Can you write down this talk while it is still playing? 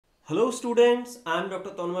Hello students, I am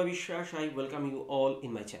Dr. Tanmoy Biswas. I welcome you all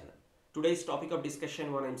in my channel. Today's topic of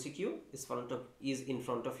discussion, one MCQ, is in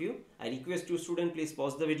front of you. I request you students, please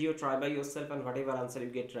pause the video, try by yourself, and whatever answer you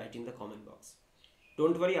get, write in the comment box.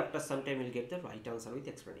 Don't worry, after some time you'll get the right answer with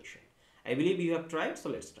explanation. I believe you have tried, so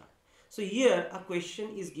let's start. So here a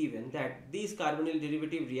question is given that this carbonyl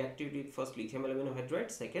derivative reacted with first lithium aluminium hydride,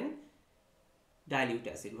 second dilute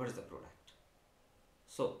acid. What is the product?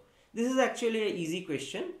 So this is actually an easy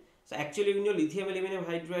question. So actually, we know lithium aluminium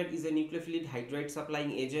hydride is a nucleophilic hydride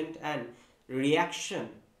supplying agent, and reaction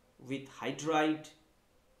with hydride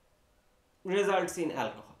results in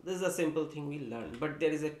alcohol. This is a simple thing we learned, but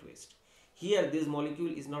there is a twist. Here this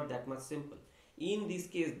molecule is not that much simple. In this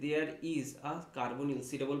case, there is a carbonyl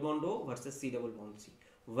C double bond O versus C double bond C,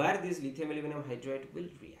 where this lithium aluminium hydride will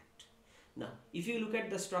react. Now, if you look at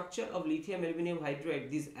the structure of lithium aluminium hydride,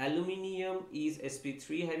 this aluminium is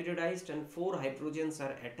sp3 hybridized and 4 hydrogens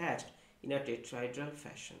are attached in a tetrahedral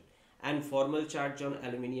fashion. And formal charge on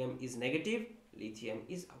aluminium is negative, lithium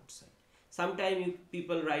is outside. Sometimes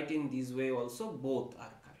people write in this way also, both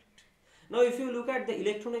are correct. Now, if you look at the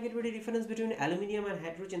electronegativity difference between aluminium and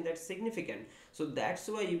hydrogen, that's significant. So that's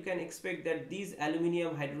why you can expect that this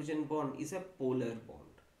aluminium hydrogen bond is a polar bond.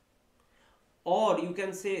 Or you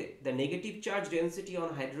can say the negative charge density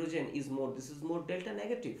on hydrogen is more, this is more delta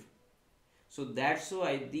negative. So that's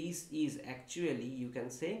why this is actually, you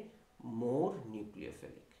can say, more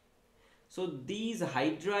nucleophilic. So this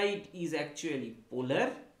hydride is actually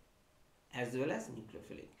polar as well as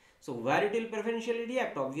nucleophilic. So where it will preferentially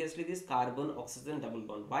react? Obviously this carbon oxygen double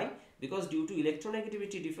bond. Why? Because due to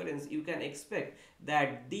electronegativity difference, you can expect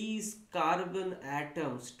that this carbon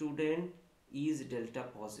atom student is delta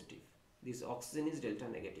positive. This oxygen is delta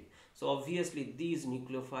negative. So obviously this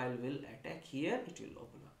nucleophile will attack here, it will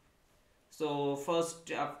open up. So first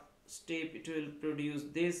step, it will produce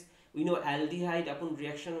this. We know aldehyde upon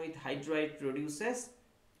reaction with hydride produces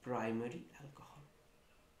primary alcohol.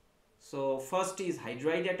 So first is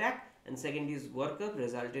hydride attack and second is workup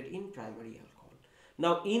resulted in primary alcohol.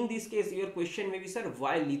 Now in this case your question may be, sir,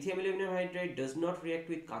 why lithium aluminum hydride does not react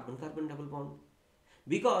with carbon-carbon double bond?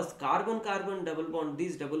 Because carbon-carbon double bond,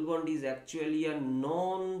 this double bond is actually a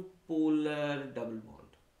non-polar double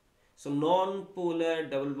bond. So non-polar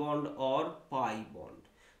double bond or pi bond.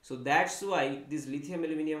 So that's why this lithium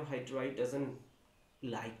aluminum hydride doesn't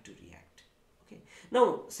like to react. Okay.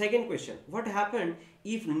 Now second question, what happened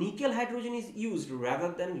if nickel hydrogen is used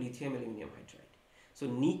rather than lithium aluminum hydride? So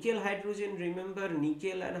nickel hydrogen, remember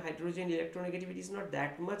nickel and hydrogen electronegativity is not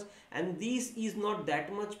that much, and this is not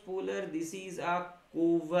that much polar, this is a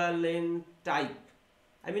covalent type.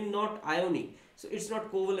 I mean not ionic. So it's not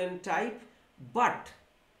covalent type, but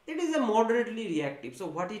it is a moderately reactive. So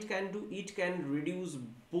what it can do, it can reduce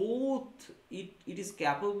both, it is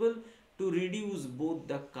capable to reduce both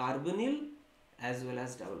the carbonyl as well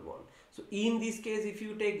as double bond. So in this case, if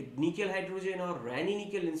you take nickel hydrogen or Raney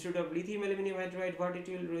nickel instead of lithium aluminum hydride, what it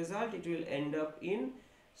will result? It will end up in,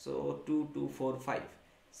 so 2245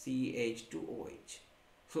 CH2OH.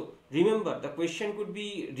 So remember, the question could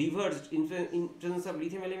be reversed in terms of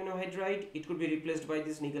lithium aluminum hydride, it could be replaced by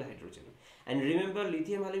this nickel hydrogen. And remember,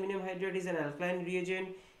 lithium aluminum hydride is an alkaline reagent,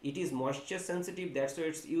 it is moisture sensitive, that's why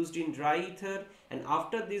it's used in dry ether, and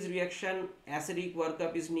after this reaction acidic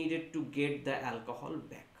workup is needed to get the alcohol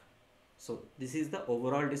back. So this is the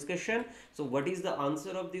overall discussion. So what is the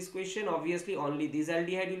answer of this question? Obviously only this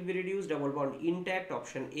aldehyde will be reduced, double bond intact.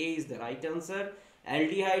 Option A is the right answer.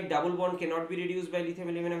 Aldehyde double bond cannot be reduced by lithium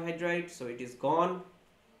aluminum hydride, so it is gone.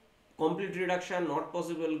 Complete reduction not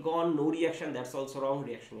possible, gone. No reaction, that's also wrong,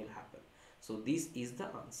 reaction will happen. So this is the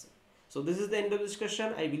answer. So this is the end of the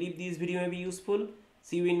discussion. I believe this video may be useful.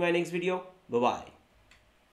 See you in my next video. Bye bye.